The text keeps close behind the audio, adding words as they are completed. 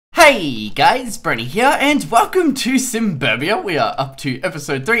Hey guys, Brenny here, and welcome to Simburbia. We are up to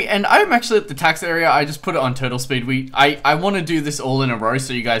episode 3, and I'm actually at the tax area. I just put it on turtle speed. I want to do this all in a row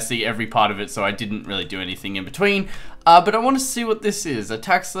so you guys see every part of it, so I didn't really do anything in between. But I want to see what this is. A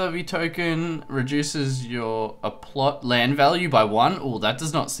tax levy token reduces your plot land value by 1. Oh, that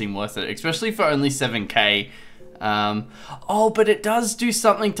does not seem worth it, especially for only 7k. Oh, but it does do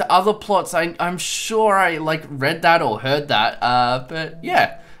something to other plots. I'm sure I read that or heard that. But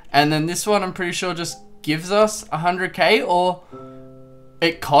yeah. And then this one, I'm pretty sure just gives us 100k, or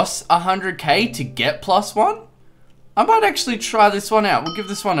it costs 100k to get +1. I might actually try this one out. We'll give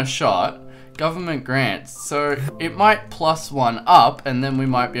this one a shot. Government grants. So it might +1 up, and then we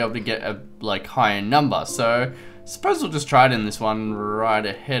might be able to get a higher number. So I suppose we'll just try it in this one right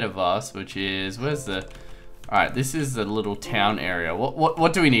ahead of us, which is, where's the... Alright, this is the little town area.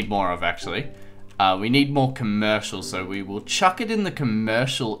 What do we need more of, actually? We need more commercial, so we will chuck it in the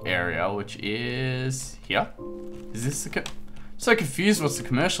commercial area, which is here. Is this the... I'm so confused what's the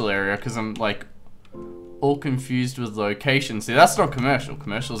commercial area, because I'm, all confused with location. See, that's not commercial.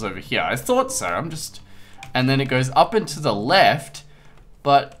 Commercial's over here. I thought so. I'm just... And then it goes up and to the left,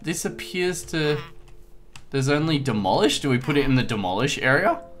 but this appears to... There's only demolish. Do we put it in the demolish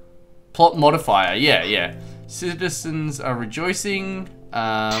area? Plot modifier. Yeah. Citizens are rejoicing.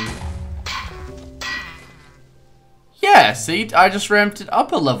 Yeah, see, I just ramped it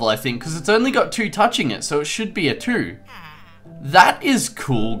up a level, I think, because it's only got 2 touching it, so it should be a 2. That is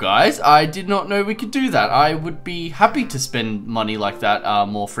cool, guys. I did not know we could do that. I would be happy to spend money like that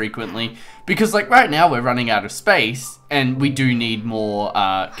more frequently, because right now we're running out of space, and we do need more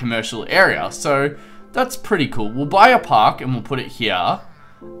commercial area, so that's pretty cool. We'll buy a park, and we'll put it here.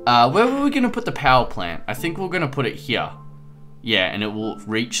 Where were we going to put the power plant? I think we're going to put it here. Yeah, and it will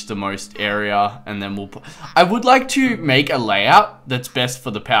reach the most area, and then we'll put... I would like to make a layout that's best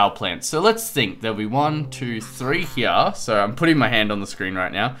for the power plant. So let's think. There'll be 1, 2, 3 here. So I'm putting my hand on the screen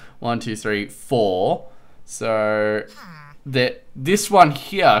right now. 1, 2, 3, 4. So this one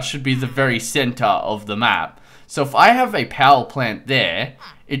here should be the very center of the map. So if I have a power plant there,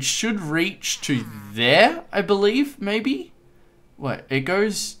 it should reach to there, I believe, maybe? What? It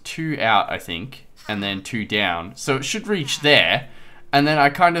goes 2 out, I think. And then 2 down, so it should reach there. And then I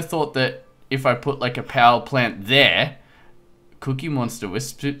kind of thought that if I put a power plant there, Cookie Monster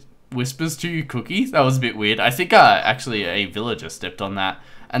whispers to you, Cookie. That was a bit weird. I think actually a villager stepped on that.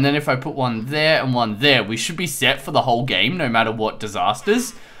 And then if I put one there and one there, we should be set for the whole game, no matter what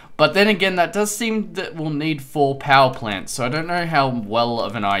disasters. But then again, that does seem that we'll need 4 power plants, so I don't know how well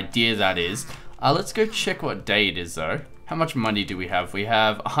of an idea that is. Let's go check what day it is, though. How much money do we have? We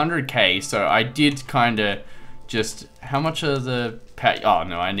have 100k, so I did kind of just... How much are the... Oh,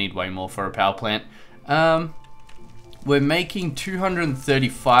 no, I need way more for a power plant. We're making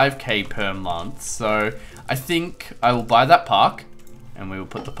 235k per month, so I think I will buy that park. And we will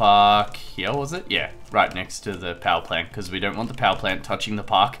put the park here, was it? Yeah, right next to the power plant, because we don't want the power plant touching the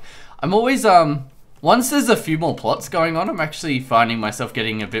park. I'm always... Once there's a few more plots going on, I'm actually finding myself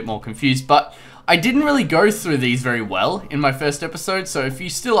getting a bit more confused, but... I didn't really go through these very well in my first episode, so if you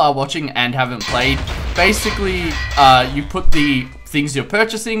still are watching and haven't played, basically you put the things you're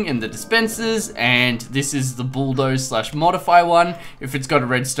purchasing in the dispensers, and this is the bulldoze / modify one. If it's got a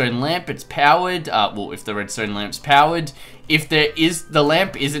redstone lamp, it's powered. Well, if the redstone lamp's powered. If the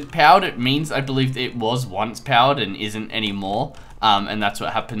lamp isn't powered, it means I believe it was once powered and isn't anymore. And that's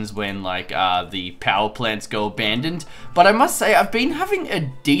what happens when the power plants go abandoned. But I must say, I've been having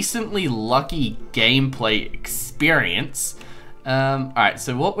a decently lucky gameplay experience. Alright,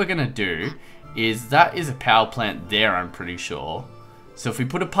 so what we're gonna do is that is a power plant there, I'm pretty sure. So if we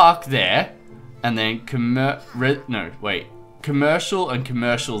put a park there, and then commercial and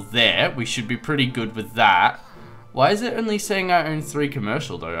commercial there, we should be pretty good with that. Why is it only saying I own 3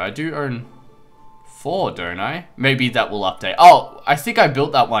 commercial though? I do own 4, don't I? Maybe that will update. Oh, I think I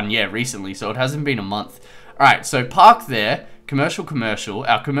built that one, yeah, recently, so it hasn't been a month. Alright, so park there, commercial.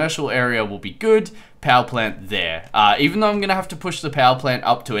 Our commercial area will be good. Power plant there. Even though I'm going to have to push the power plant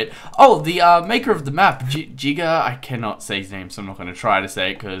up to it. Oh, the maker of the map, Giga, I cannot say his name, so I'm not going to try to say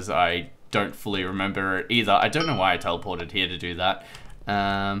it because I don't fully remember it either. I don't know why I teleported here to do that.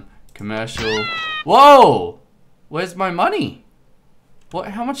 Commercial. Whoa! Where's my money? What?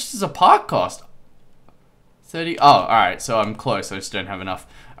 How much does a park cost? 30. Oh, alright, so I'm close. I just don't have enough.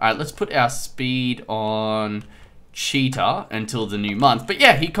 Alright, let's put our speed on cheetah until the new month. But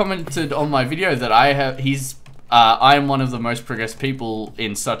yeah, he commented on my video that I am one of the most progressed people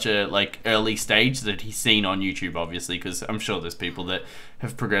in such a early stage that he's seen on YouTube, obviously, because I'm sure there's people that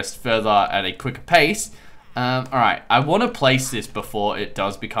have progressed further at a quicker pace. Alright, I want to place this before it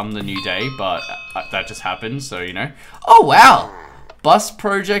does become the new day, but that just happened, so you know. Oh, wow! Bus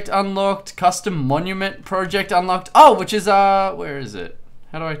project unlocked, custom monument project unlocked. Oh, which is, where is it?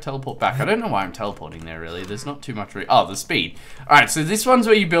 How do I teleport back? I don't know why I'm teleporting there, really. There's not too much oh, the speed. Alright, so this one's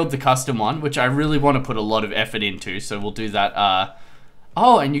where you build the custom one, which I really want to put a lot of effort into, so we'll do that,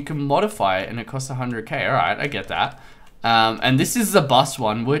 oh, and you can modify it, and it costs 100k. Alright, I get that. And this is the bus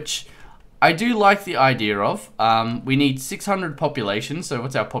one, which I do like the idea of. We need 600 population, so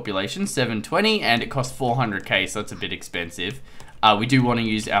what's our population? 720, and it costs 400k, so that's a bit expensive. We do want to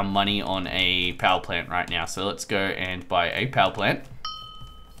use our money on a power plant right now, so let's go and buy a power plant.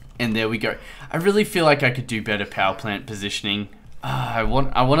 And there we go. I really feel like I could do better power plant positioning. I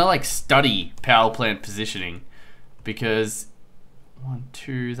want to like study power plant positioning, because 1,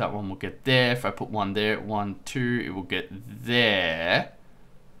 2, that one will get there. If I put one there, 1, 2, it will get there.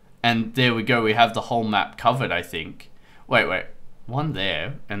 And there we go, we have the whole map covered, I think. Wait, one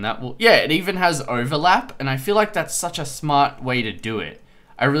there, and that will, yeah, it even has overlap, and I feel like that's such a smart way to do it.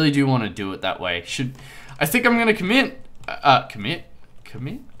 I really do want to do it that way. I think I'm gonna commit? I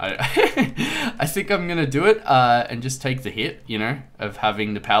think I'm gonna do it, and just take the hit, you know, of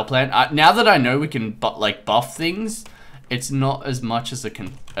having the power plant. Now that I know we can, buff things, it's not as much as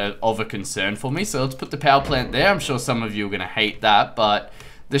of a concern for me, so let's put the power plant there. I'm sure some of you are gonna hate that, but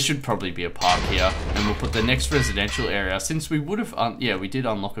there should probably be a park here, and we'll put the next residential area, since we would have, yeah, we did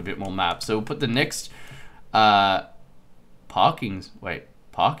unlock a bit more map, so we'll put the next, parking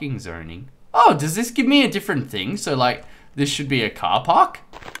zoning. Oh, does this give me a different thing? So, like, this should be a car park?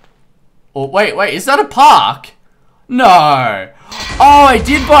 Or, wait, is that a park? No! Oh, I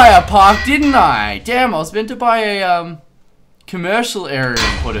did buy a park, didn't I? Damn, I was meant to buy a, commercial area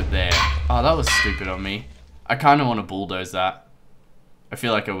and put it there. Oh, that was stupid on me. I kind of want to bulldoze that. I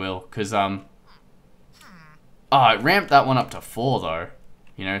feel like I will, because, oh, I ramped that one up to 4, though.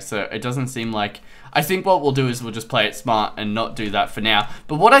 You know, so it doesn't seem like... I think what we'll do is we'll just play it smart and not do that for now.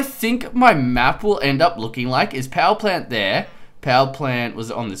 But what I think my map will end up looking like is power plant there. Power plant, was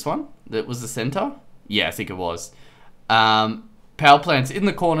it on this one? That was the center? Yeah, I think it was. Power plants in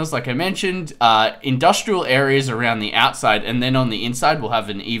the corners, like I mentioned. Industrial areas around the outside. And then on the inside, we'll have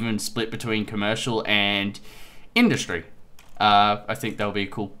an even split between commercial and industry. I think that'll be a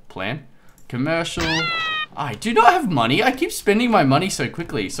cool plan. Commercial. I do not have money. I keep spending my money so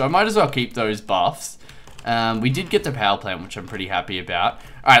quickly, so I might as well keep those buffs. We did get the power plant, which I'm pretty happy about.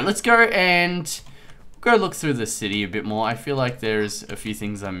 Alright, let's go and go look through the city a bit more. I feel like there's a few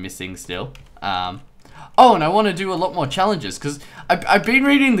things I'm missing still. Oh, and I want to do a lot more challenges, because I've been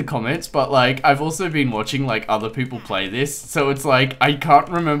reading the comments, but like I've also been watching like other people play this, so it's like I can't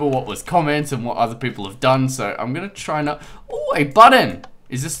remember what was comments and what other people have done, so I'm gonna try not... Oh, a button!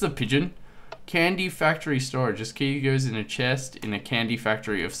 Is this the pigeon? Candy factory storage. This key goes in a chest in a candy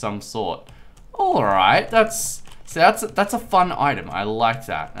factory of some sort. Alright, that's a fun item. I like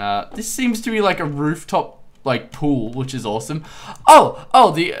that. This seems to be like a rooftop like pool, which is awesome. Oh,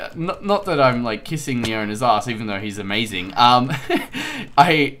 not that I'm like kissing the owner's ass, even though he's amazing. Oh,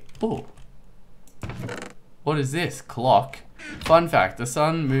 what is this? Clock. Fun fact: the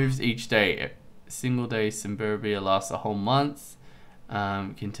sun moves each day. A single day Simburbia lasts a whole month.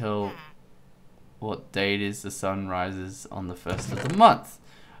 Can tell what day it is the sun rises on the 1st of the month.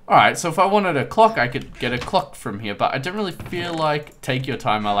 Alright, so if I wanted a clock, I could get a clock from here, but I don't really feel like... Take your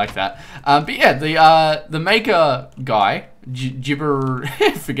time, I like that. But yeah, the maker guy, Gibber...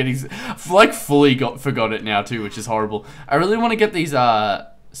 fully forgot it now too, which is horrible. I really want to get these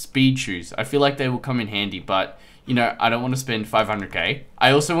speed shoes. I feel like they will come in handy, but... You know, I don't want to spend 500k. I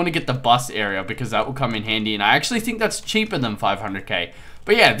also want to get the bus area because that will come in handy, and I actually think that's cheaper than 500k.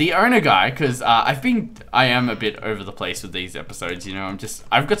 But yeah, the owner guy, because I am a bit over the place with these episodes, you know,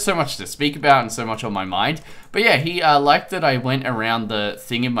 I've got so much to speak about and so much on my mind. But yeah, he liked that I went around the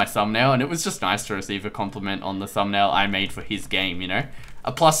thing in my thumbnail, and it was just nice to receive a compliment on the thumbnail I made for his game, you know.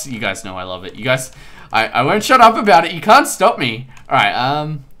 Plus, you guys know I love it. You guys, I won't shut up about it. You can't stop me.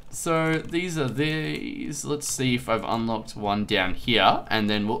 Alright, so these are these. Let's see if I've unlocked one down here, and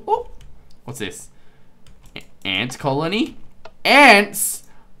then we'll... Oh, what's this? Ant colony? Ants?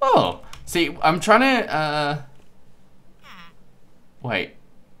 Oh, see, I'm trying to, wait.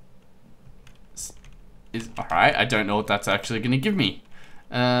 Alright, I don't know what that's actually going to give me.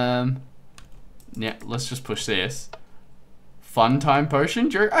 Yeah, let's just push this. Fun time potion?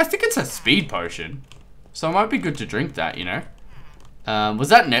 I think it's a speed potion. So it might be good to drink that, you know. Was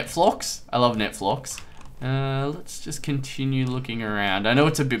that Netflix? I love Netflix. Let's just continue looking around. I know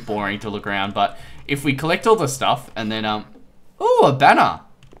it's a bit boring to look around, but if we collect all the stuff and then, oh, a banner.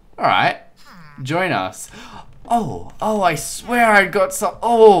 Alright. Join us. Oh, I swear I got some.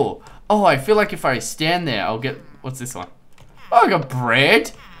 Oh, I feel like if I stand there, I'll get. What's this one? Oh, I got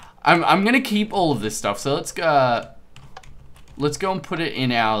bread. I'm gonna keep all of this stuff. So let's go and put it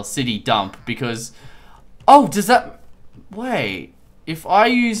in our city dump because. Oh, does that? Wait, if I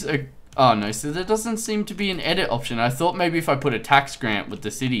use a. Oh no, so there doesn't seem to be an edit option. I thought maybe if I put a tax grant with the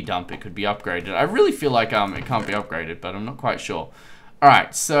city dump, it could be upgraded. I really feel like it can't be upgraded, but I'm not quite sure. All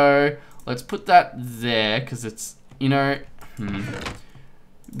right, so let's put that there because it's, you know,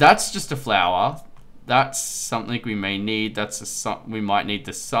 that's just a flower. That's something we may need. We might need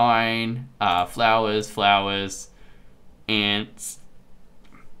the sign, flowers, and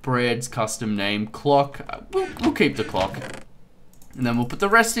bread's custom name, clock. We'll keep the clock. And then we'll put the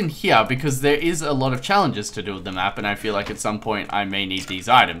rest in here because there is a lot of challenges to do with the map and I feel like at some point I may need these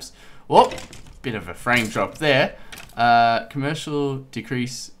items. Whoop, bit of a frame drop there. Commercial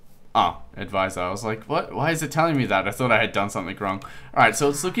decrease. Oh, advisor. I was like, what? Why is it telling me that? I thought I had done something wrong. Alright, so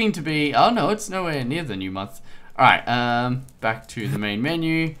it's looking to be... Oh no, it's nowhere near the new month. Alright, back to the main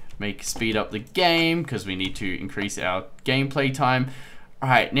menu. Speed up the game because we need to increase our gameplay time.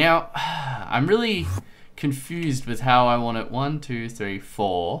 Alright, now I'm really... confused with how I want it. 1, 2, 3,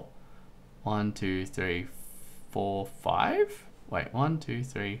 4. 1, 2, 3, 4, 5. Wait, 1, 2,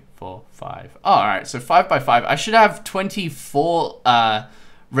 3, 4, 5. Oh, alright, so 5 by 5. I should have 24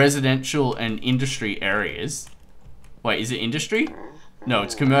 residential and industry areas. Wait, is it industry? No,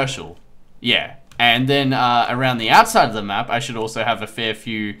 it's commercial. Yeah. And then around the outside of the map, I should also have a fair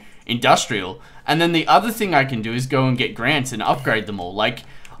few industrial. And then the other thing I can do is go and get grants and upgrade them all. Like,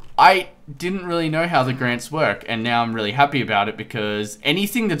 I didn't really know how the grants work, and now I'm really happy about it because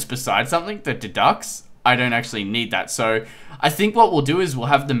anything that's beside something that deducts, I don't actually need that. So I think what we'll do is we'll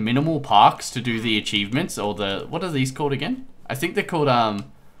have the minimal parks to do the achievements, or the, what are these called again? I think they're called,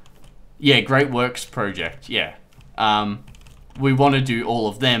 yeah, Great Works Project, yeah. We want to do all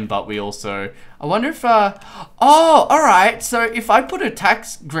of them, but we also, I wonder if, oh, alright, so if I put a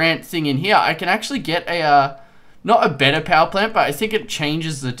tax grant thing in here, I can actually get a, not a better power plant, but I think it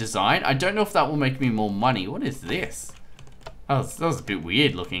changes the design. I don't know if that will make me more money. What is this? Oh, that was a bit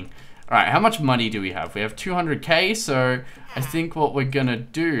weird looking. Alright, how much money do we have? We have 200k, so I think what we're gonna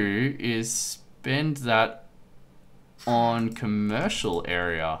do is spend that on commercial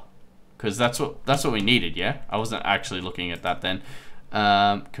area. Because that's what we needed, yeah? I wasn't actually looking at that then.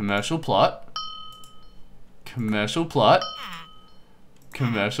 Commercial plot. Commercial plot.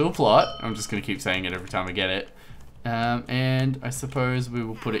 Commercial plot. I'm just gonna keep saying it every time I get it. And I suppose we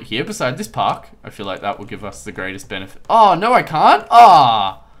will put it here beside this park. I feel like that will give us the greatest benefit. Oh, no, I can't?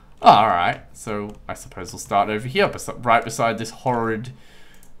 Ah! Oh, alright. So I suppose we'll start over here, right beside this horrid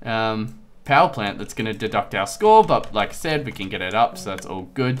power plant that's going to deduct our score. But like I said, we can get it up, so that's all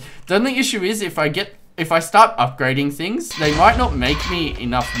good. The only issue is if I start upgrading things, they might not make me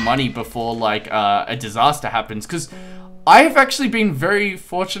enough money before like a disaster happens. Because I have actually been very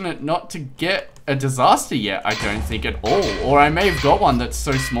fortunate not to get a disaster yet, I don't think at all. Or I may have got one that's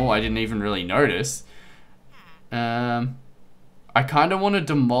so small I didn't even really notice. I kind of want to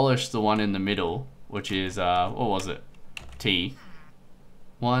demolish the one in the middle, which is, what was it? T.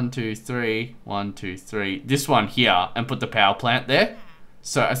 1, 2, 3, 1, 2, 3. This one here, and put the power plant there.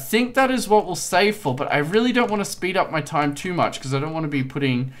 So I think that is what we'll save for, but I really don't want to speed up my time too much because I don't want to be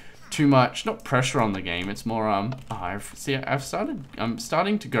putting too much, not pressure on the game. It's more, I'm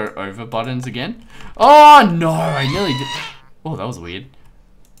starting to go over buttons again. Oh no, I nearly did. Oh, that was weird.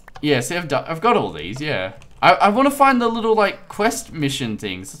 Yeah, see, I've got all these, yeah. I want to find the little, like, quest mission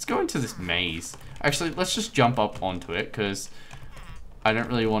things. Let's go into this maze. Actually, let's just jump up onto it, because I don't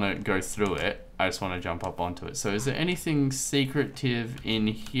really want to go through it. I just want to jump up onto it. So is there anything secretive in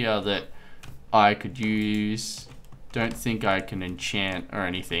here that I could use? Don't think I can enchant or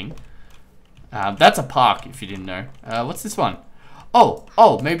anything. That's a park, if you didn't know. What's this one?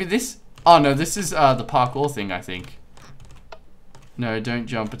 Oh, maybe this? Oh, no, this is the parkour thing, I think. No, don't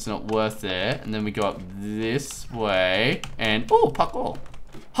jump, it's not worth it. And then we go up this way. And, oh, parkour.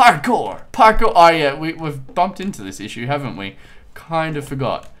 Hardcore! Parkour! Oh, yeah, we've bumped into this issue, haven't we? Kind of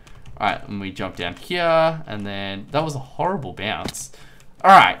forgot. Alright, and we jump down here. And then, that was a horrible bounce.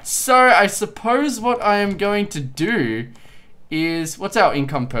 Alright, so I suppose what I am going to do is, what's our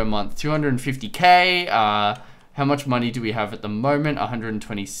income per month? 250k. How much money do we have at the moment?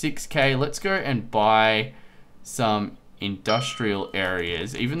 126k. Let's go and buy some industrial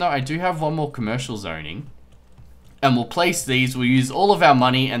areas, even though I do have one more commercial zoning. And we'll place these, we'll use all of our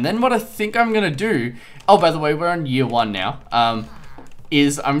money, and then what I think I'm gonna do, oh, by the way, we're on year 1 now,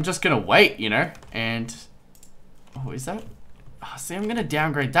 is I'm just gonna wait, you know, and, oh, is that, oh, see, I'm gonna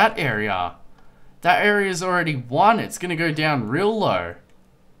downgrade that area. That area's already 1. It's gonna go down real low.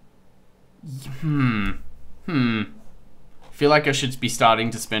 I feel like I should be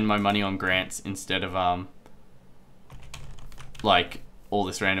starting to spend my money on grants instead of, like, all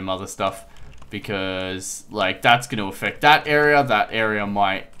this random other stuff. Because, like, that's gonna affect that area. That area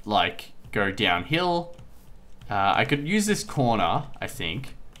might, like, go downhill. I could use this corner, I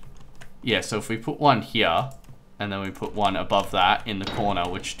think. Yeah, so if we put one here, and then we put one above that in the corner,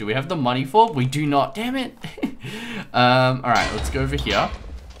 which do we have the money for? We do not, damn it. Alright, let's go over here.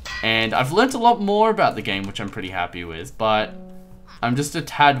 And I've learnt a lot more about the game, which I'm pretty happy with, but I'm just a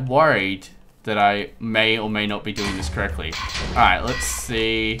tad worried that I may or may not be doing this correctly. Alright, let's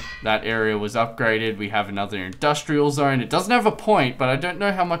see. That area was upgraded. We have another industrial zone. It doesn't have a point, but I don't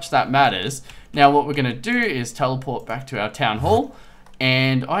know how much that matters. Now, what we're going to do is teleport back to our town hall,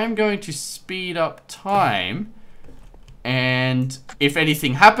 and I'm going to speed up time. And if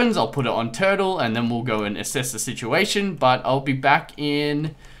anything happens, I'll put it on turtle, and then we'll go and assess the situation. But I'll be back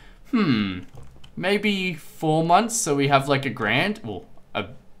in, maybe 4 months, so we have like a grand, well, a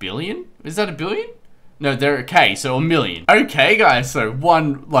billion? Is that a billion? No, they're okay, so $1 million. Okay, guys, so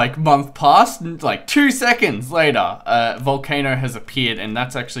one, like, month passed, and like 2 seconds later, volcano has appeared, and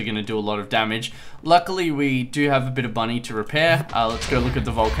that's actually gonna do a lot of damage. Luckily, we do have a bit of money to repair. Let's go look at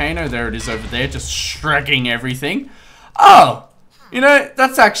the volcano. There it is over there, just shredding everything. Oh, you know,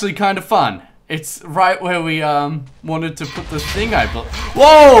 that's actually kind of fun. It's right where we, wanted to put the thing I built.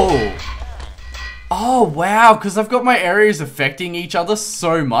 Whoa! Oh, wow, because I've got my areas affecting each other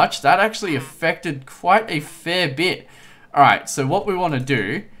so much. That actually affected quite a fair bit. Alright, so what we want to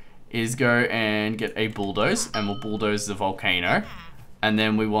do is go and get a bulldoze, and we'll bulldoze the volcano. And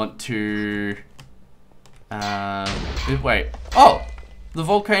then we want to... wait. Oh! The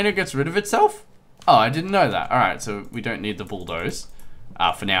volcano gets rid of itself? Oh, I didn't know that. Alright, so we don't need the bulldoze.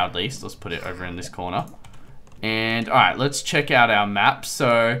 For now, at least. Let's put it over in this corner. And, alright, let's check out our map.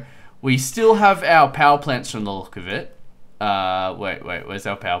 So... we still have our power plants from the look of it. Wait, where's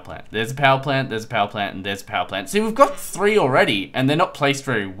our power plant? There's a power plant, there's a power plant, and there's a power plant. See, we've got 3 already, and they're not placed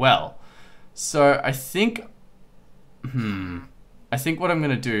very well. So, I think... I think what I'm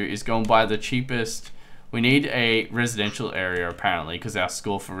going to do is go and buy the cheapest... we need a residential area, apparently, because our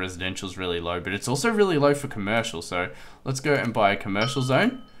score for residential is really low. But it's also really low for commercial, so let's go and buy a commercial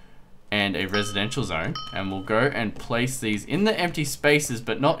zone. And a residential zone, and we'll go and place these in the empty spaces,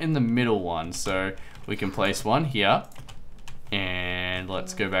 but not in the middle one. So we can place one here, and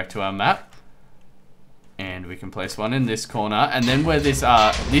let's go back to our map, and we can place one in this corner, and then where this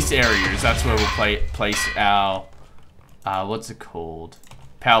area is, that's where we'll place our what's it called,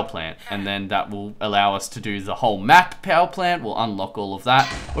 power plant, and then that will allow us to do the whole map power plant. We'll unlock all of that.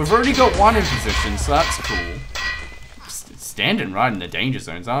 We've already got one in position, so that's cool. Standing right in the danger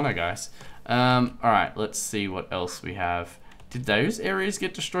zones, aren't I, guys? Alright, let's see what else we have. Did those areas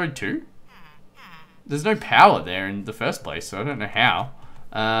get destroyed too? There's no power there in the first place, so I don't know how.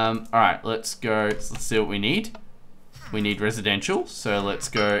 Alright, let's go. Let's see what we need. We need residential, so let's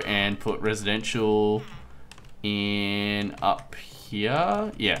go and put residential in up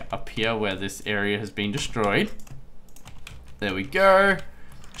here. Yeah, up here where this area has been destroyed. There we go.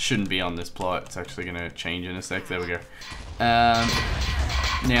 Shouldn't be on this plot. It's actually going to change in a sec. There we go.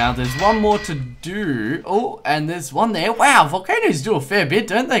 Now, there's one more to do. Oh, and there's one there. Wow, volcanoes do a fair bit,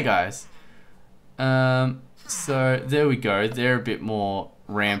 don't they, guys? So, there we go. They're a bit more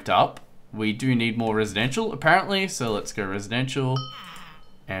ramped up. We do need more residential, apparently. So, let's go residential.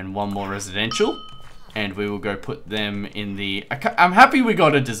 And one more residential. And we will go put them in the... I'm happy we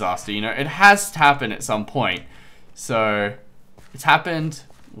got a disaster, you know. It has to happen at some point. So, it's happened.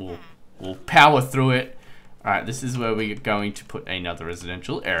 We'll power through it. Alright, this is where we're going to put another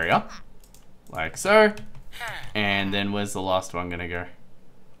residential area. Like so. And then where's the last one gonna go?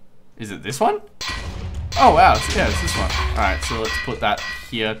 Is it this one? Oh wow, yeah, it's this one. Alright, so let's put that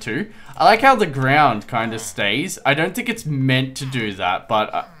here too. I like how the ground kind of stays. I don't think it's meant to do that,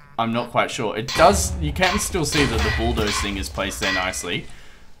 but I'm not quite sure. It does, you can still see that the bulldoze thing is placed there nicely.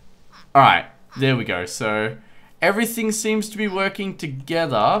 Alright, there we go. So, everything seems to be working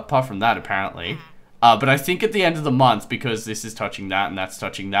together, apart from that apparently. But I think at the end of the month, because this is touching that and that's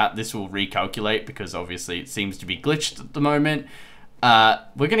touching that, this will recalculate because obviously it seems to be glitched at the moment. We're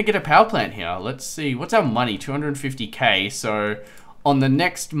going to get a power plant here. Let's see. What's our money? 250k. So on the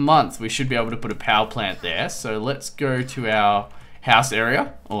next month, we should be able to put a power plant there. So let's go to our house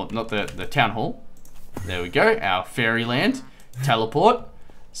area. Or not the town hall. There we go. Our fairyland. Teleport.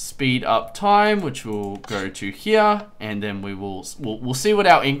 speed up time, which will go to here, and then we'll see what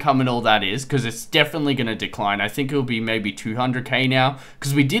our income and all that is, because it's definitely going to decline. I think it'll be maybe 200k now,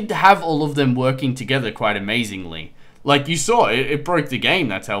 because we did have all of them working together quite amazingly. Like you saw, it broke the game.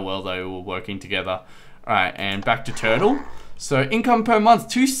 That's how well they were working together. All right, and back to Turtle. So income per month,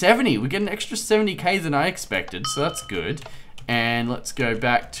 270. We get an extra 70k than I expected, so that's good. And let's go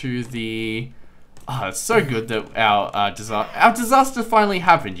back to the... Oh, it's so good that our disaster finally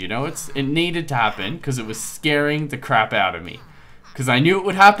happened, you know? It needed to happen because it was scaring the crap out of me. Because I knew it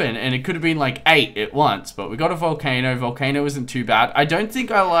would happen, and it could have been like 8 at once. But we got a volcano. Volcano isn't too bad. I don't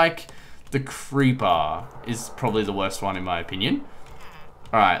think I like the creeper. Is probably the worst one in my opinion.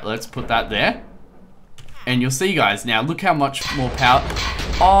 Alright, let's put that there. And you'll see, guys, now look how much more power...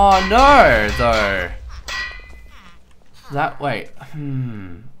 Oh, no, though. That, wait,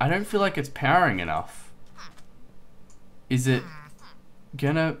 I don't feel like it's powering enough. Is it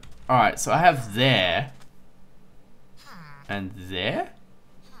gonna... Alright, so I have there. And there?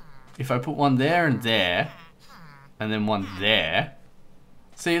 If I put one there and there, and then one there.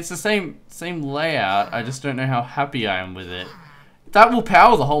 See, it's the same layout, I just don't know how happy I am with it. That will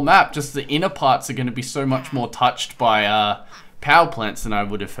power the whole map, just the inner parts are gonna be so much more touched by power plants than I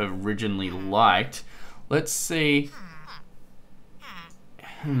would have originally liked. Let's see...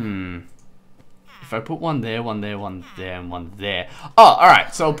 If I put one there, one there, one there, and one there. Oh,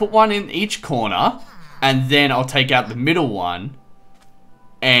 alright. So I'll put one in each corner. And then I'll take out the middle one.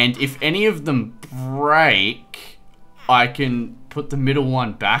 And if any of them break, I can put the middle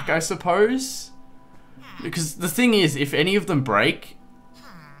one back, I suppose. Because the thing is, if any of them break,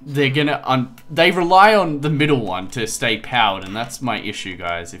 they're gonna... they rely on the middle one to stay powered. And that's my issue,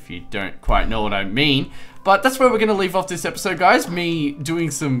 guys, if you don't quite know what I mean. But that's where we're going to leave off this episode, guys. Me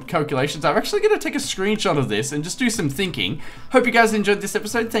doing some calculations. I'm actually going to take a screenshot of this and just do some thinking. Hope you guys enjoyed this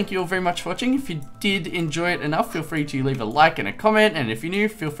episode. Thank you all very much for watching. If you did enjoy it enough, feel free to leave a like and a comment. And if you're new,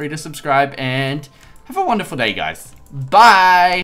 feel free to subscribe. And have a wonderful day, guys. Bye!